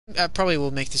I probably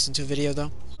will make this into a video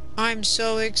though. I'm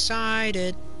so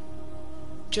excited.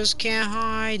 Just can't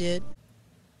hide it.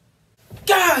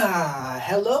 Gah!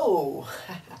 Hello!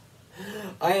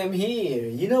 I am here.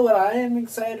 You know what I am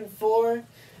excited for?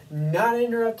 Not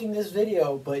interrupting this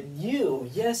video, but you,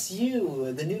 yes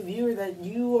you, the new viewer that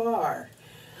you are.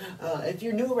 If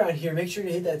you're new around here, make sure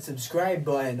to hit that subscribe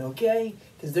button, okay?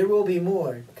 Because there will be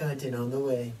more content on the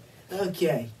way.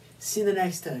 Okay, see you the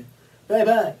next time.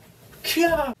 Bye-bye.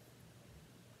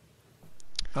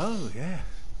 Oh, yes.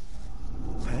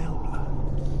 Pale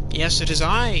blood. Yes, it is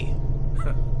I.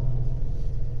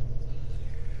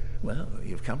 Well,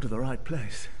 you've come to the right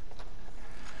place.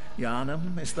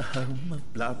 Yarnum is the home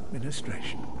of blood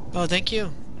administration. Oh, thank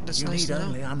you. That's nice to know. You need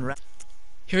only unwrap.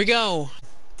 Here we go.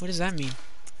 What does that mean?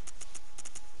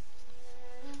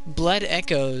 Blood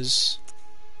echoes.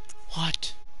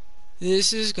 What?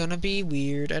 This is gonna be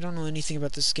weird. I don't know anything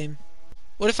about this game.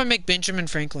 What if I make Benjamin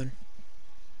Franklin?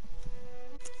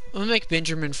 I'm gonna make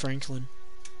Benjamin Franklin.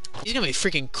 He's gonna be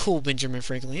freaking cool, Benjamin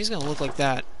Franklin. He's gonna look like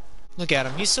that. Look at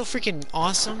him. He's so freaking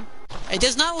awesome. It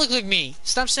does not look like me.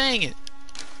 Stop saying it.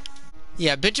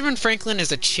 Yeah, Benjamin Franklin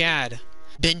is a Chad.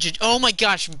 Oh my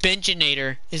gosh,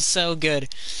 Benjinator is so good.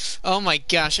 Oh my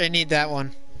gosh, I need that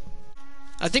one.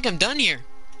 I think I'm done here.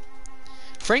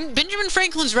 Benjamin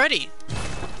Franklin's ready.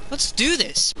 Let's do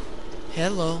this.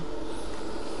 Hello.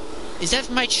 Is that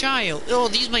my child? Oh,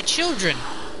 these are my children.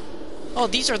 Oh,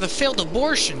 these are the failed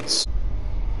abortions.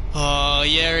 Oh,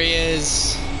 here he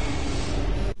is.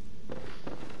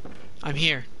 I'm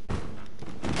here.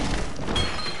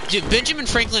 Dude, Benjamin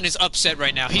Franklin is upset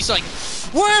right now. He's like,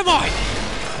 where am I?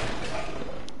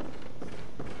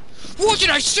 What did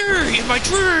I see in my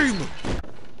dream?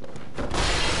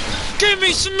 Give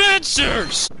me some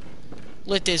answers!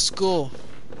 Let this go.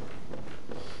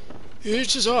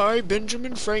 It is I,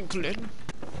 Benjamin Franklin.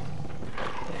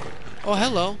 Oh,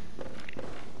 hello.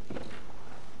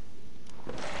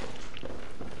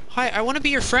 Hi, I want to be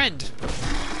your friend.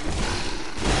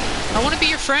 I want to be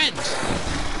your friend.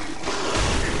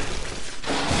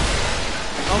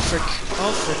 Oh, frick.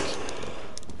 Oh, frick.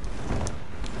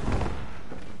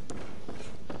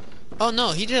 Oh,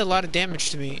 no, he did a lot of damage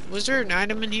to me. Was there an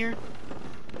item in here?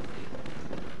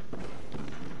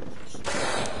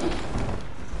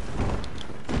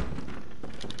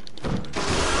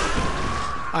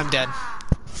 I'm dead.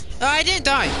 I didn't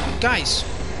die, guys.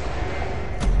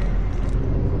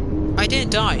 I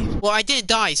didn't die. Well, I didn't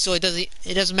die, so it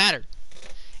doesn't matter.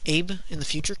 Abe, in the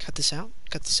future, cut this out.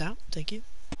 Cut this out. Thank you.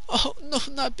 Oh no,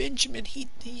 not Benjamin. He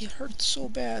hurt so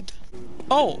bad.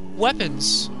 Oh,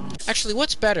 weapons. Actually,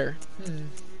 what's better?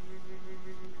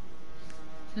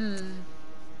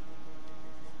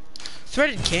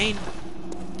 Threaded cane.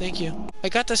 Thank you. I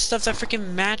got the stuff that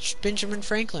freaking matched Benjamin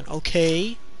Franklin.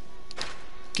 Okay.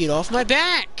 Get off my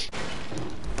back!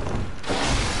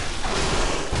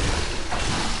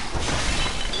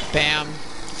 Bam.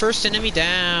 First enemy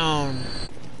down.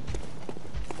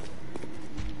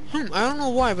 I don't know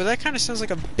why, but that kind of sounds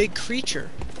like a big creature.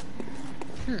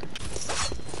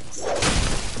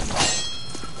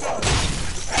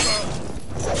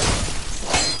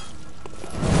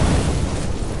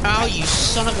 Ow, you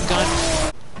son of a gun.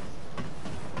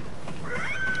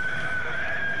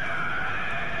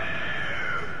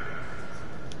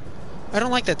 I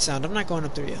don't like that sound. I'm not going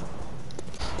up there yet.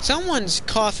 Someone's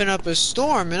coughing up a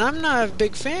storm, and I'm not a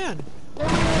big fan.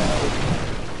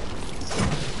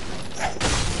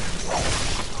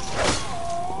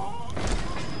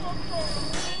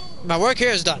 My work here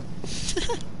is done.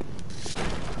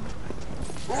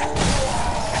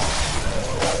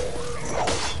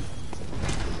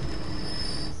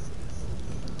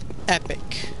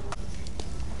 Epic.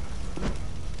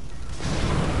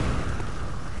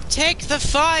 Take the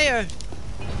fire!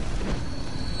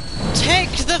 Take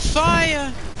the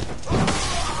fire!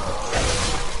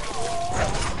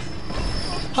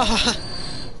 Haha!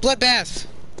 Bloodbath!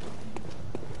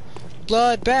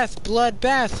 Bloodbath!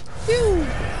 Bloodbath! Phew!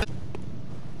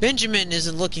 Benjamin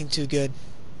isn't looking too good.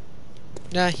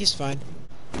 Nah, he's fine.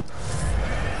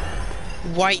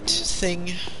 White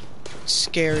thing.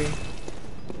 Scary.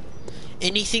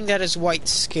 Anything that is white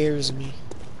scares me.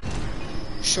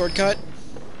 Shortcut.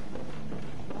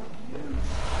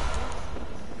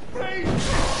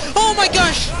 Oh my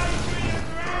gosh!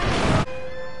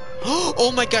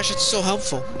 Oh my gosh, it's so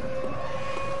helpful.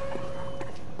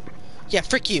 Yeah,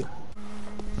 frick you.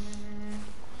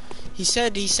 He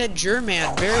said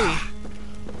German, very...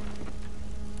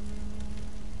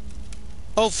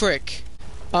 Oh, frick.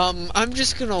 I'm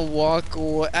just gonna walk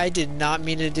away. I did not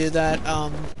mean to do that.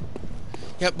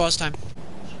 Yep, boss time.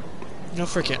 No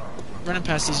frickin'. Running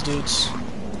past these dudes.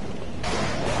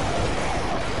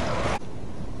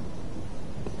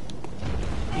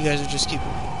 You guys are just keep...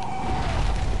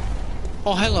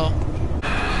 Oh, hello.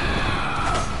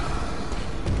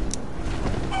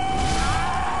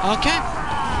 Okay.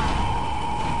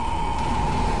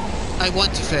 I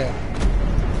want to fail.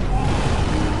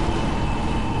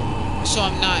 So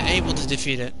I'm not able to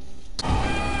defeat it.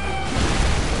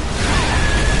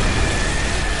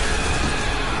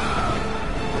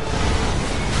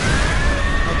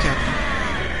 Okay.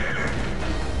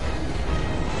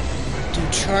 Do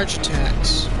charge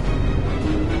attacks.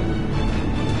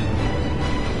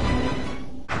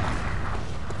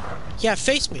 Yeah,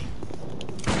 face me.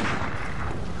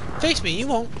 Face me, you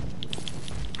won't.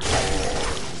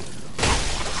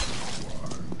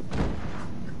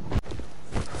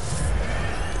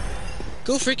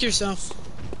 Go freak yourself.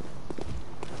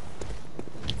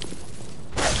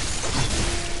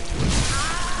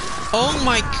 Oh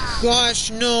my gosh,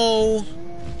 no.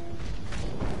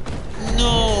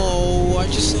 No, I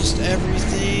just lost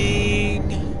everything.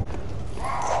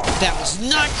 That was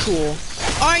not cool.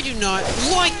 I do not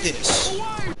like this.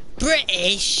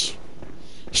 British.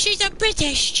 She's a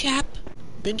British chap.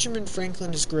 Benjamin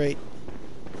Franklin is great.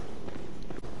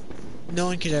 No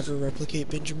one could ever replicate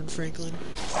Benjamin Franklin.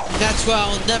 That's why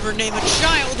I'll never name a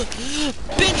child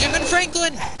Benjamin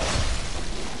Franklin!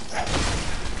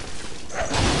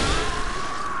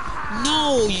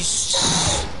 No, you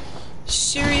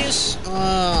serious?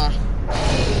 Ugh.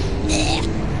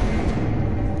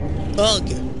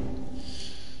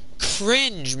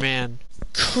 Cringe, man.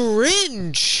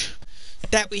 Cringe!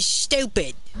 That was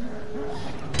stupid.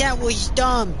 That was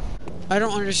dumb. I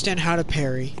don't understand how to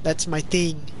parry. That's my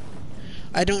thing.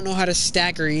 I don't know how to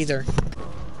stagger either.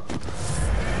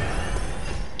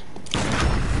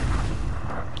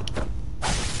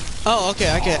 Oh,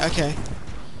 okay.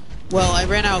 Well, I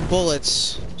ran out of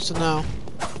bullets, so now...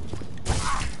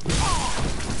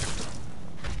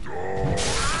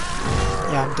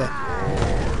 Yeah, I'm dead.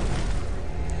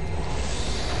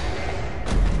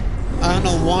 I don't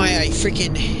know why I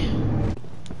freaking...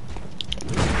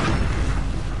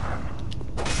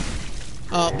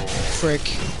 Oh, frick.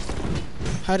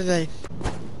 How did I...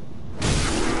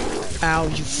 Ow,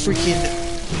 you freaking...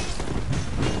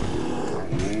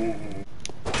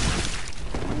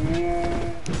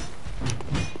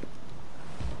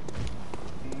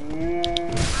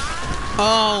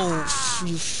 Oh,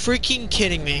 you freaking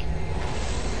kidding me.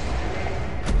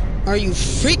 Are you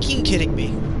freaking kidding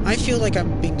me? I feel like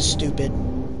I'm being stupid.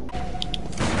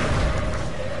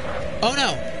 Oh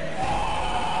no!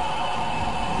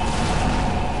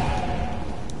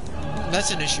 That's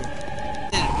an issue.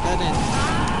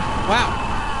 Wow.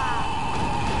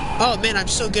 Oh man, I'm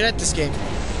so good at this game.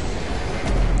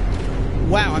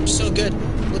 Wow, I'm so good.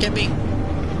 Look at me.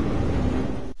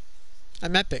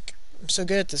 I'm epic. I'm so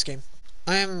good at this game.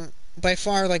 I am by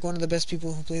far like one of the best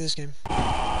people who play this game.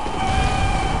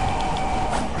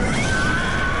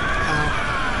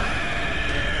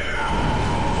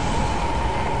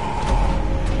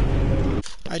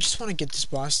 I just want to get this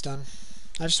boss done.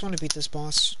 I just want to beat this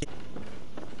boss.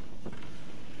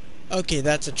 Okay,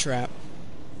 that's a trap.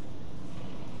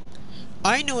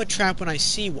 I know a trap when I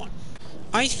see one.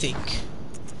 I think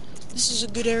this is a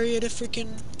good area to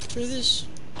freaking for this.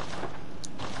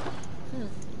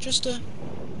 Just a...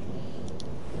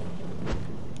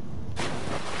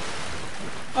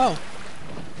 Oh.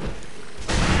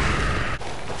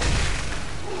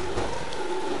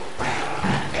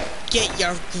 Get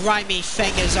your grimy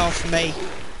fingers off me.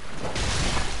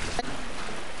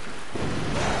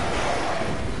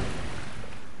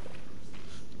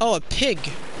 Oh, a pig.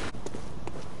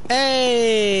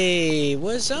 Hey,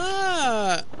 what's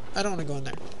up? I don't want to go in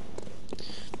there.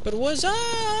 But what's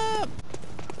up?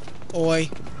 Oi.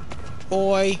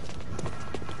 Oi.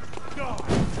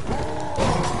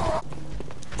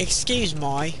 Excuse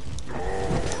me.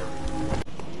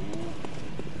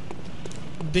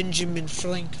 Benjamin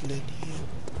Franklin here.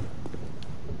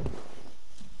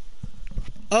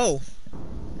 Oh.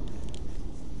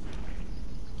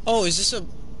 Oh, is this a...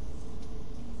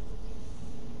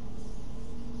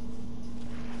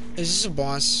 Is this a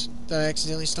boss that I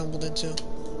accidentally stumbled into?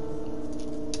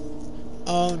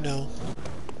 Oh no.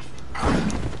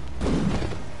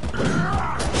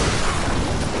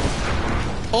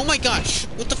 Oh my gosh,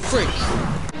 what the frick?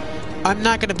 I'm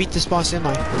not gonna beat this boss, am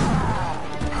I?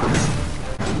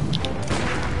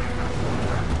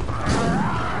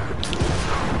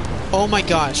 Oh my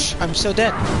gosh, I'm so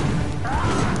dead.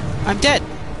 I'm dead.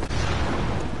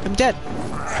 I'm dead.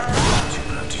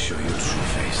 To show your true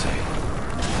face,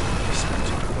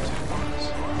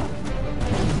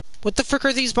 What the frick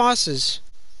are these bosses?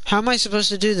 How am I supposed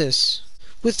to do this?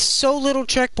 With so little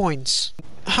checkpoints.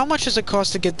 how much does it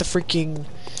cost to get the freaking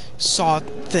saw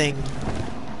thing?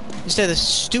 Instead of the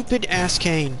stupid ass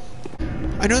cane.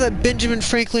 I know that Benjamin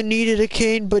Franklin needed a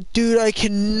cane, but dude, I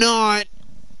cannot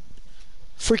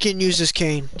freaking use this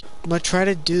cane. I'm gonna try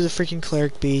to do the freaking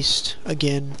cleric beast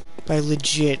again. But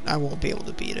legit, I won't be able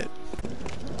to beat it.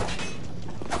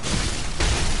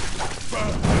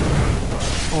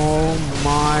 Oh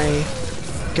my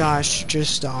gosh,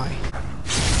 just die.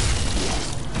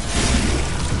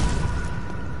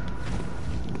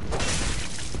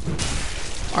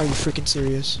 Are you freaking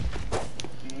serious?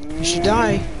 You should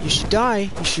die. You should die.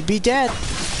 You should be dead.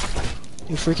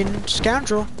 You freaking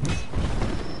scoundrel.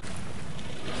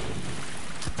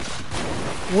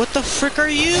 What the frick are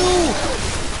you?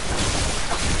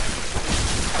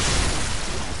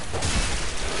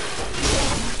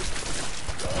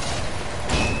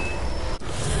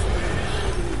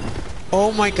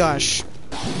 Oh my gosh.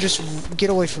 Just get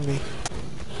away from me.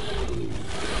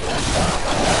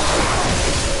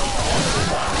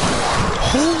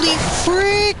 Holy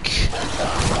frick!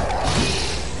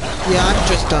 Yeah, I'm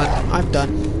just done. I'm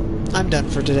done. I'm done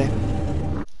for today.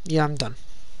 Yeah, I'm done.